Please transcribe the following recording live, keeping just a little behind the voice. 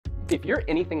If you're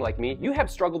anything like me, you have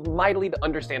struggled mightily to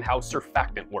understand how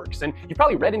surfactant works, and you've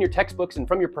probably read in your textbooks and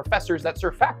from your professors that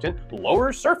surfactant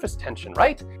lowers surface tension,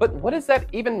 right? But what does that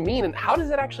even mean, and how does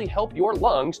it actually help your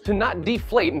lungs to not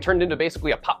deflate and turn into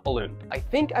basically a pop balloon? I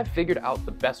think I've figured out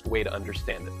the best way to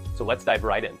understand it, so let's dive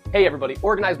right in. Hey everybody,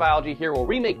 Organized Biology here, where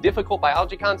we make difficult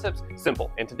biology concepts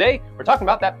simple, and today we're talking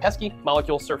about that pesky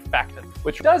molecule surfactant,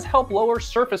 which does help lower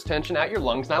surface tension at your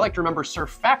lungs. And I like to remember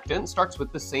surfactant starts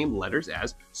with the same letters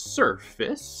as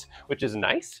surface, which is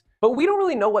nice. But we don't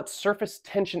really know what surface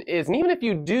tension is. And even if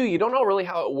you do, you don't know really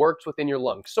how it works within your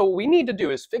lungs. So what we need to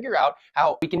do is figure out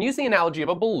how we can use the analogy of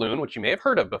a balloon, which you may have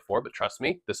heard of before, but trust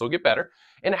me, this will get better,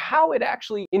 and how it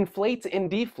actually inflates and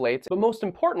deflates, but most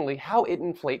importantly, how it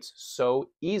inflates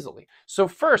so easily. So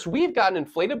first, we've got an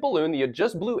inflated balloon that you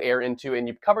just blew air into and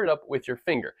you've covered it up with your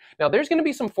finger. Now there's gonna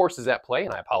be some forces at play,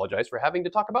 and I apologize for having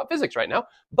to talk about physics right now,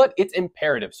 but it's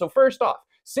imperative. So first off,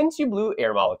 since you blew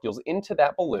air molecules into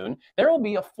that balloon, there will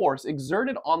be a force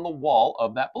exerted on the wall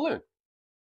of that balloon.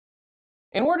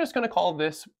 And we're just going to call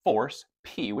this force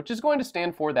P, which is going to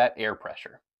stand for that air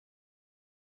pressure.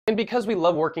 And because we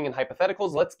love working in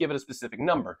hypotheticals, let's give it a specific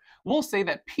number. We'll say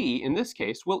that P, in this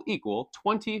case, will equal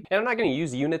 20. And I'm not going to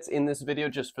use units in this video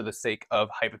just for the sake of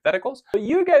hypotheticals. But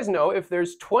you guys know if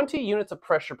there's 20 units of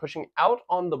pressure pushing out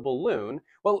on the balloon,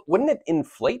 well, wouldn't it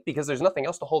inflate because there's nothing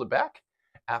else to hold it back?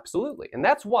 Absolutely. And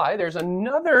that's why there's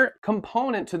another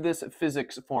component to this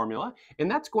physics formula,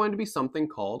 and that's going to be something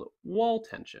called wall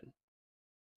tension.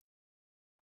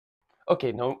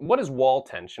 Okay, now what is wall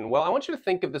tension? Well, I want you to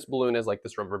think of this balloon as like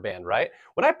this rubber band, right?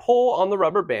 When I pull on the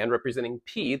rubber band representing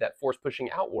P, that force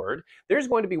pushing outward, there's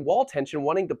going to be wall tension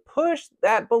wanting to push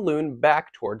that balloon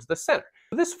back towards the center.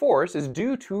 This force is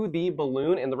due to the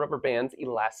balloon and the rubber band's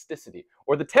elasticity,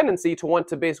 or the tendency to want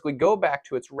to basically go back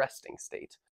to its resting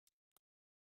state.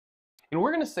 And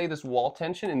we're going to say this wall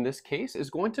tension in this case is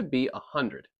going to be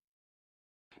 100.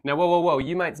 Now, whoa,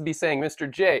 you might be saying, Mr.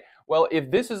 J, well,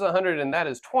 if this is 100 and that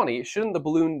is 20, shouldn't the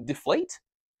balloon deflate?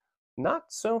 Not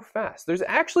so fast. There's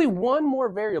actually one more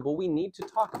variable we need to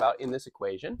talk about in this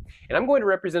equation, and I'm going to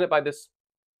represent it by this.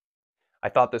 I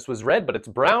thought this was red, but it's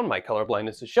brown. My color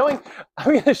blindness is showing.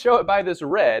 I'm going to show it by this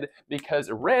red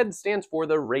because red stands for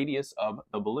the radius of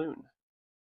the balloon.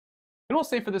 And we'll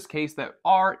say for this case that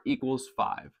R equals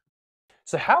 5.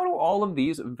 So how do all of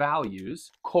these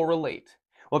values correlate?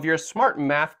 Well, if you're a smart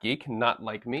math geek, not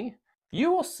like me,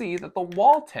 you will see that the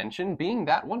wall tension, being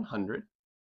that 100,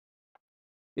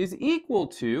 is equal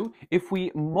to, if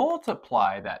we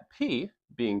multiply that P,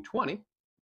 being 20,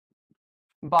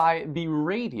 by the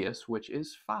radius, which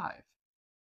is 5.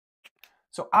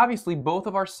 So obviously both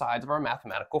of our sides of our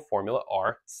mathematical formula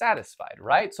are satisfied,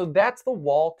 right? So that's the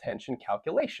wall tension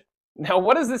calculation. Now,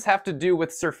 what does this have to do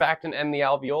with surfactant and the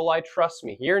alveoli? Trust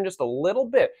me, here in just a little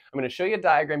bit, I'm going to show you a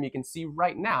diagram you can see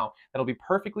right now that'll be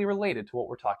perfectly related to what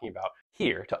we're talking about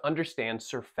here to understand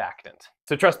surfactant.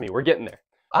 So trust me, we're getting there.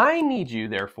 I need you,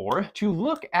 therefore, to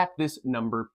look at this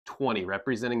number 20,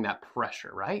 representing that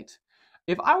pressure, right?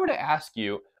 If I were to ask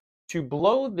you to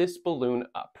blow this balloon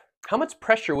up, how much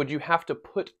pressure would you have to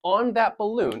put on that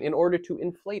balloon in order to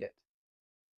inflate it?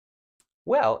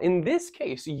 Well, in this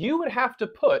case, you would have to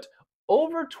put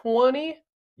over 20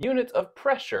 units of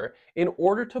pressure in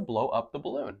order to blow up the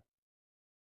balloon.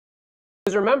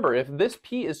 Because remember, if this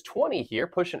P is 20 here,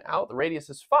 pushing out, the radius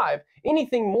is 5,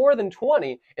 anything more than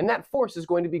 20, and that force is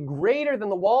going to be greater than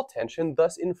the wall tension,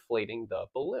 thus inflating the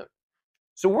balloon.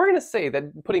 So we're going to say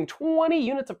that putting 20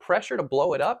 units of pressure to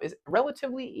blow it up is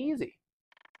relatively easy.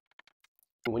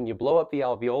 When you blow up the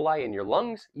alveoli in your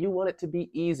lungs, you want it to be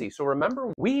easy. So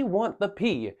remember, we want the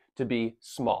P to be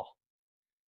small.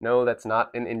 No, that's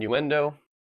not an innuendo,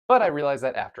 but I realized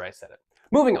that after I said it.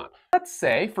 Moving on. Let's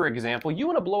say, for example, you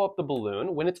want to blow up the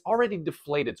balloon when it's already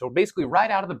deflated. So basically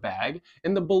right out of the bag,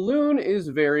 and the balloon is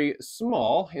very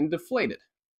small and deflated.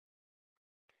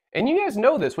 And you guys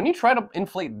know this, when you try to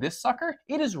inflate this sucker,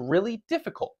 it is really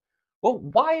difficult. Well,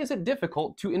 why is it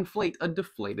difficult to inflate a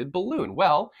deflated balloon?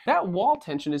 Well, that wall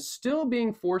tension is still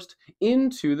being forced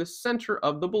into the center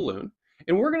of the balloon.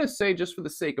 And we're going to say, just for the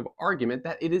sake of argument,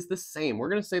 that it is the same. We're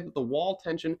going to say that the wall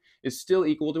tension is still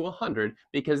equal to 100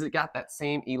 because it got that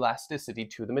same elasticity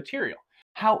to the material.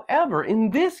 However, in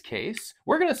this case,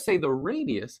 we're going to say the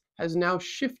radius has now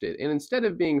shifted. And instead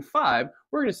of being 5,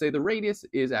 we're going to say the radius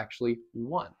is actually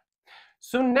 1.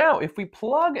 So now, if we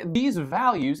plug these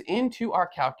values into our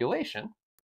calculation,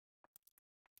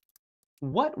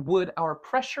 what would our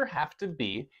pressure have to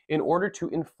be in order to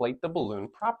inflate the balloon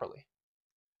properly?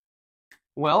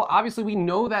 Well, obviously we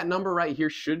know that number right here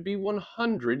should be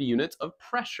 100 units of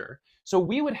pressure. So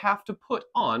we would have to put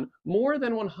on more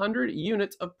than 100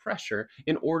 units of pressure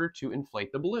in order to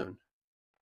inflate the balloon.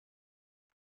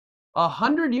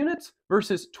 100 units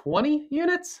versus 20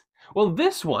 units? Well,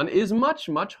 this one is much,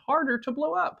 much harder to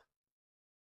blow up.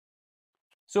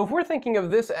 So if we're thinking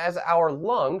of this as our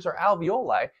lungs or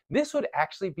alveoli, this would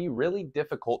actually be really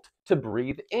difficult to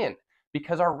breathe in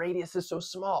because our radius is so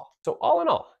small. So all in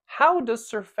all, how does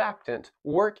surfactant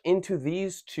work into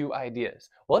these two ideas?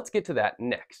 Well, let's get to that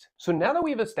next. So now that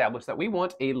we've established that we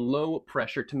want a low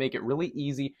pressure to make it really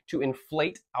easy to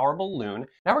inflate our balloon,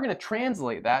 now we're going to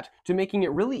translate that to making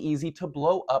it really easy to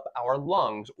blow up our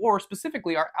lungs, or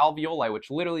specifically our alveoli, which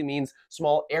literally means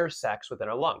small air sacs within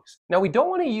our lungs. Now we don't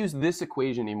want to use this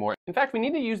equation anymore. In fact, we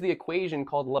need to use the equation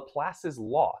called LaPlace's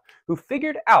law, who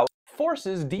figured out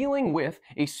forces dealing with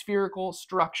a spherical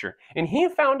structure. And he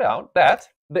found out that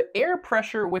the air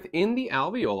pressure within the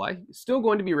alveoli, still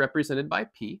going to be represented by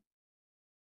P,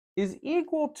 is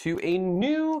equal to a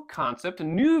new concept, a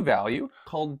new value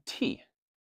called T,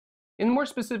 and more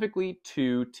specifically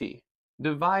 2T,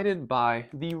 divided by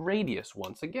the radius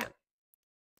once again.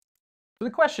 So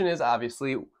the question is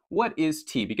obviously, what is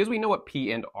T? Because we know what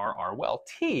P and R are. Well,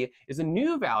 T is a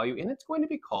new value and it's going to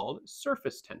be called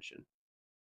surface tension.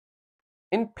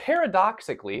 And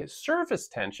paradoxically, surface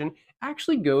tension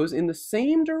actually goes in the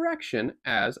same direction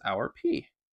as our P.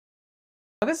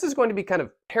 Now, this is going to be kind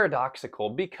of paradoxical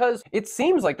because it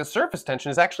seems like the surface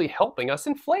tension is actually helping us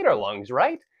inflate our lungs,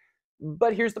 right?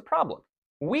 But here's the problem.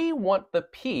 We want the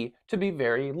P to be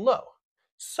very low.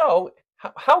 So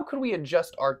how could we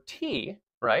adjust our T,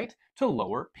 right, to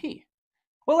lower P?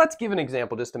 Well, let's give an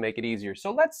example just to make it easier.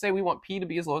 So let's say we want P to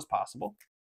be as low as possible,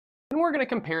 and we're going to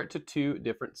compare it to two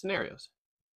different scenarios.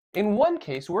 In one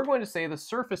case, we're going to say the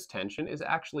surface tension is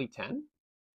actually 10.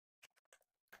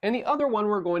 And the other one,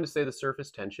 we're going to say the surface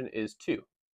tension is 2.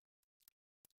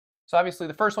 So obviously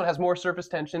the first one has more surface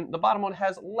tension, the bottom one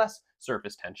has less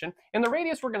surface tension, and the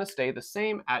radius we're going to stay the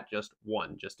same at just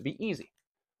 1, just to be easy.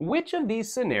 Which of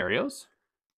these scenarios,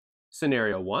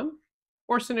 scenario 1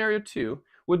 or scenario 2,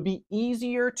 would be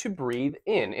easier to breathe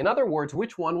in? In other words,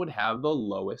 which one would have the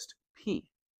lowest P?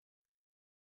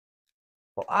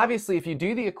 Well, obviously, if you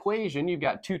do the equation, you've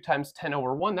got 2 times 10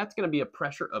 over 1. That's going to be a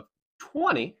pressure of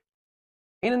 20.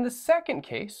 And in the second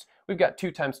case, we've got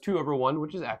 2 times 2 over 1,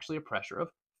 which is actually a pressure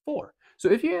of 4. So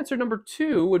if you answered number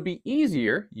 2 would be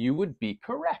easier, you would be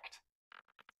correct.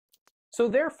 So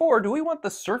therefore, do we want the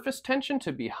surface tension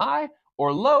to be high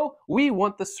or low? We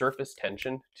want the surface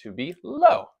tension to be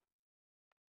low.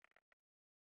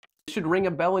 It should ring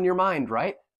a bell in your mind,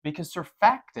 right? Because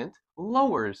surfactant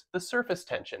lowers the surface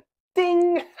tension.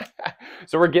 Ding!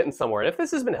 So we're getting somewhere. And if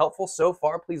this has been helpful so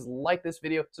far, please like this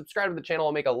video, subscribe to the channel.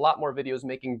 I'll make a lot more videos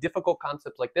making difficult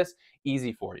concepts like this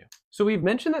easy for you. So we've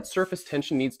mentioned that surface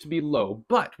tension needs to be low,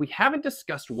 but we haven't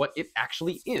discussed what it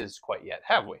actually is quite yet,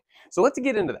 have we? So let's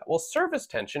get into that. Well, surface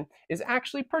tension is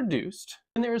actually produced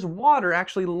when there's water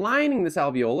actually lining this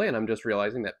alveoli, and I'm just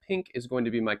realizing that pink is going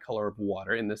to be my color of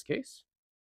water in this case.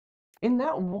 And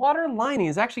that water lining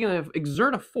is actually going to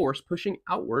exert a force pushing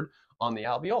outward on the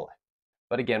alveoli.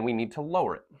 But again, we need to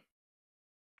lower it.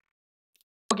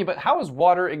 Okay, but how is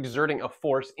water exerting a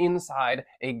force inside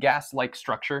a gas-like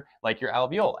structure like your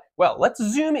alveoli? Well, let's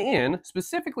zoom in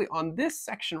specifically on this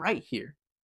section right here.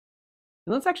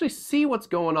 And let's actually see what's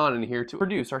going on in here to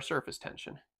produce our surface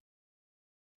tension.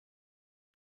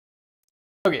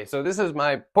 Okay, so this is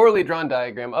my poorly drawn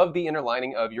diagram of the inner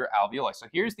lining of your alveoli. So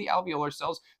here's the alveolar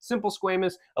cells, simple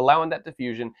squamous, allowing that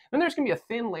diffusion. Then there's going to be a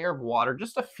thin layer of water,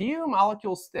 just a few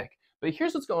molecules thick. But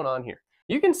here's what's going on here.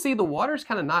 You can see the water's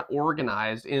kind of not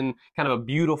organized in kind of a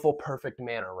beautiful, perfect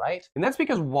manner, right? And that's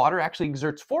because water actually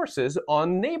exerts forces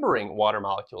on neighboring water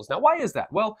molecules. Now, why is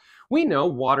that? Well, we know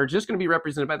water is just going to be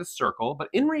represented by the circle, but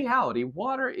in reality,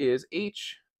 water is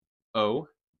HOH.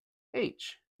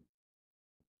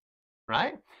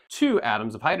 Right? 2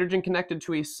 atoms of hydrogen connected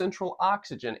to a central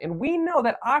oxygen. And we know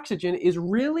that oxygen is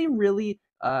really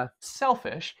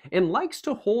selfish and likes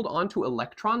to hold onto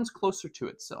electrons closer to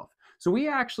itself. So we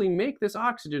actually make this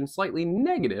oxygen slightly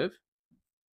negative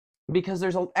because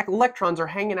there's electrons are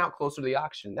hanging out closer to the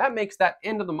oxygen. That makes that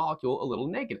end of the molecule a little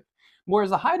negative. Whereas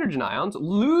the hydrogen ions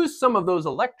lose some of those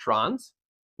electrons,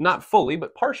 not fully,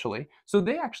 but partially, so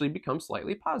they actually become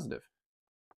slightly positive.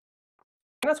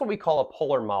 And that's what we call a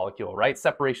polar molecule, right?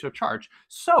 Separation of charge.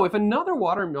 So if another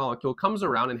water molecule comes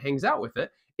around and hangs out with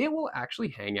it, it will actually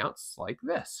hang out like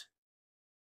this.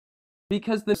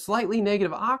 Because the slightly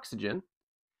negative oxygen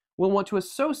will want to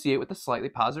associate with the slightly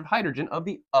positive hydrogen of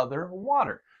the other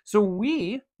water. So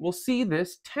we will see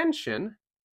this tension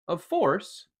of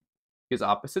force, because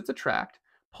opposites attract,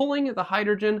 pulling the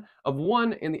hydrogen of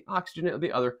one and the oxygen of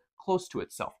the other close to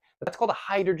itself. That's called a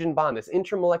hydrogen bond, this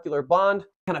intermolecular bond,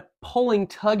 kind of pulling,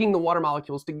 tugging the water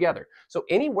molecules together. So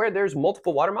anywhere there's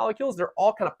multiple water molecules, they're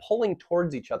all kind of pulling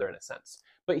towards each other in a sense.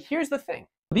 But here's the thing.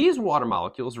 These water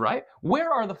molecules, right,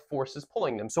 where are the forces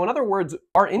pulling them? So in other words,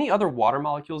 are any other water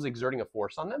molecules exerting a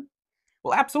force on them?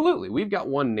 Well, absolutely. We've got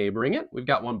one neighboring it. We've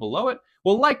got one below it.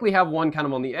 We'll likely have one kind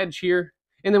of on the edge here.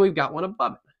 And then we've got one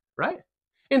above it, right?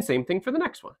 And same thing for the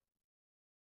next one.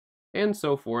 And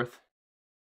so forth,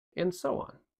 and so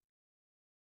on.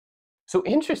 So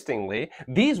interestingly,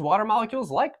 these water molecules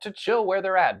like to chill where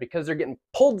they're at because they're getting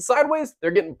pulled sideways,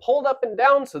 they're getting pulled up and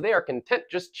down, so they are content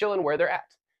just chilling where they're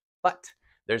at. But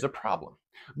there's a problem.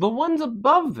 The ones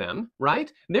above them,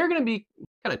 right, they're going to be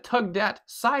kind of tugged at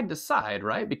side to side,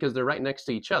 right, because they're right next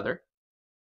to each other.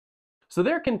 So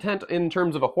they're content in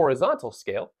terms of a horizontal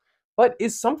scale, but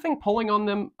is something pulling on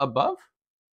them above?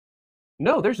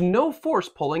 No, there's no force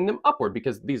pulling them upward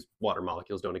because these water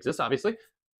molecules don't exist, obviously.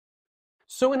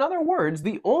 So in other words,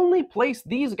 the only place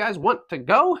these guys want to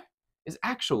go is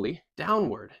actually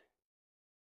downward.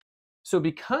 So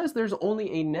because there's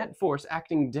only a net force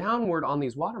acting downward on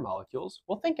these water molecules,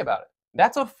 well, think about it.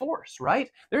 That's a force, right?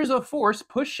 There's a force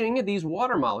pushing these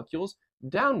water molecules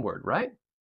downward, right?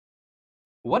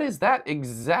 What is that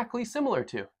exactly similar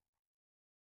to?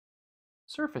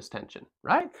 Surface tension,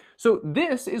 right? So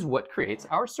this is what creates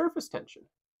our surface tension.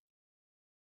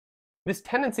 This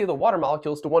tendency of the water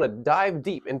molecules to want to dive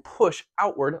deep and push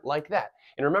outward like that.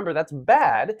 And remember, that's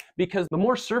bad because the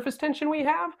more surface tension we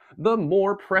have, the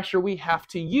more pressure we have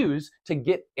to use to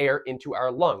get air into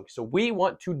our lungs. So we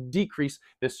want to decrease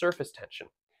this surface tension.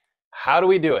 How do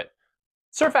we do it?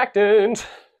 Surfactant.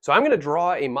 So I'm going to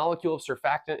draw a molecule of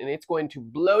surfactant and it's going to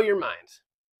blow your mind.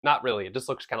 Not really, it just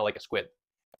looks kind of like a squid.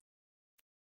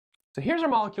 So here's our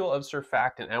molecule of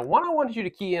surfactant, and what I want you to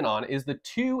key in on is the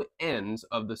two ends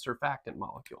of the surfactant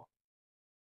molecule.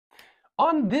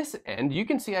 On this end, you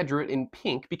can see I drew it in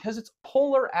pink because it's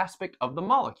polar aspect of the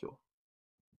molecule.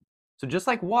 So just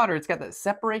like water, it's got that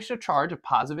separation of charge of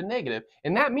positive and negative,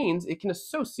 and that means it can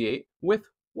associate with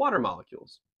water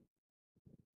molecules.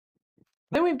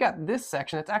 Then we've got this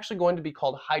section that's actually going to be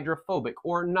called hydrophobic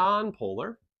or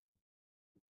nonpolar.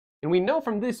 And we know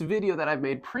from this video that I've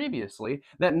made previously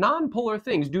that nonpolar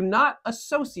things do not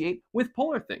associate with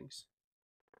polar things.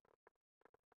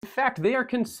 In fact, they are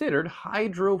considered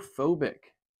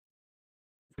hydrophobic,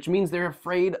 which means they're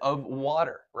afraid of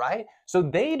water, right? So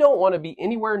they don't want to be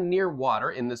anywhere near water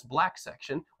in this black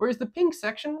section, whereas the pink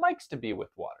section likes to be with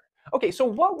water. Okay, so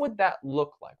what would that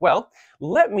look like? Well,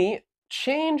 let me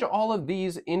change all of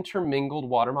these intermingled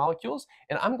water molecules,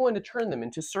 and I'm going to turn them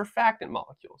into surfactant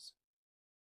molecules.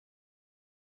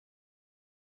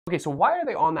 Okay, so why are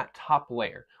they on that top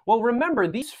layer? Well, remember,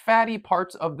 these fatty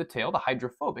parts of the tail, the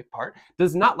hydrophobic part,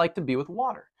 does not like to be with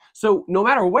water. So no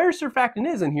matter where surfactant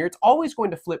is in here, it's always going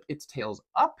to flip its tails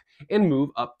up and move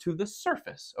up to the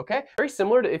surface, okay? Very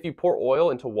similar to if you pour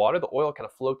oil into water, the oil kind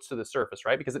of floats to the surface,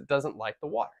 right? Because it doesn't like the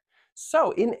water.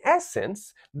 So in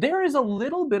essence, there is a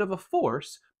little bit of a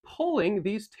force pulling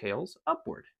these tails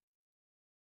upward,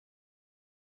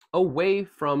 away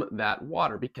from that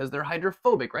water because they're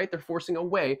hydrophobic, right? They're forcing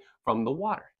away from the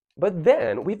water. But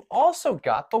then we've also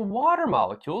got the water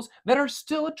molecules that are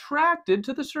still attracted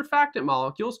to the surfactant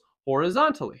molecules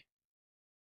horizontally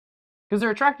because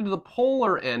they're attracted to the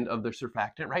polar end of the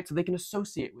surfactant, right? So they can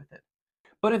associate with it.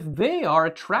 But if they are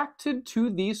attracted to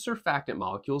these surfactant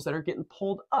molecules that are getting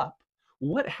pulled up,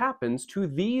 what happens to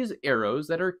these arrows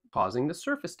that are causing the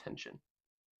surface tension?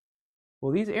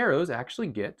 Well, these arrows actually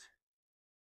get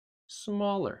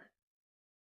smaller.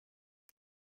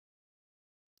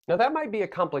 Now that might be a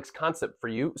complex concept for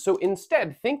you, so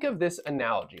instead think of this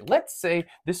analogy. Let's say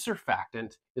this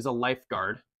surfactant is a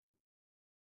lifeguard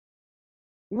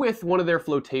with one of their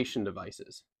flotation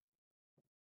devices.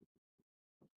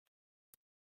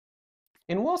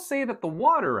 And we'll say that the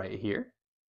water right here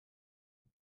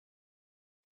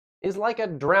is like a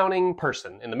drowning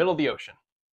person in the middle of the ocean.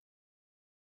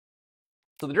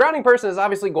 So the drowning person is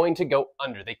obviously going to go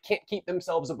under. They can't keep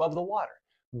themselves above the water,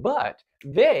 but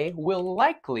they will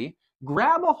likely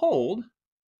grab a hold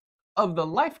of the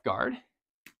lifeguard,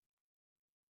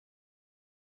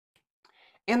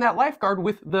 and that lifeguard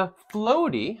with the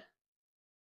floaty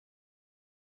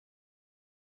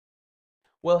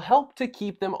will help to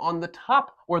keep them on the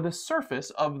top or the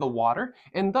surface of the water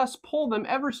and thus pull them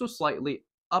ever so slightly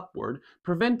upward,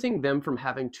 preventing them from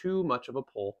having too much of a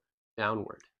pull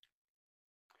downward.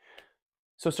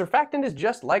 So surfactant is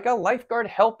just like a lifeguard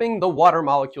helping the water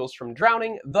molecules from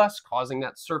drowning, thus causing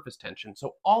that surface tension.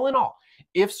 So all in all,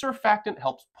 if surfactant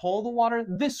helps pull the water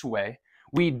this way,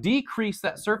 we decrease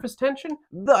that surface tension,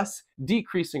 thus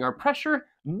decreasing our pressure,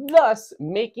 thus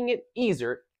making it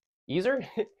easier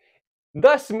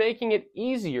thus making it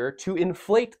easier to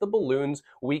inflate the balloons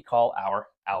we call our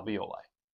alveoli.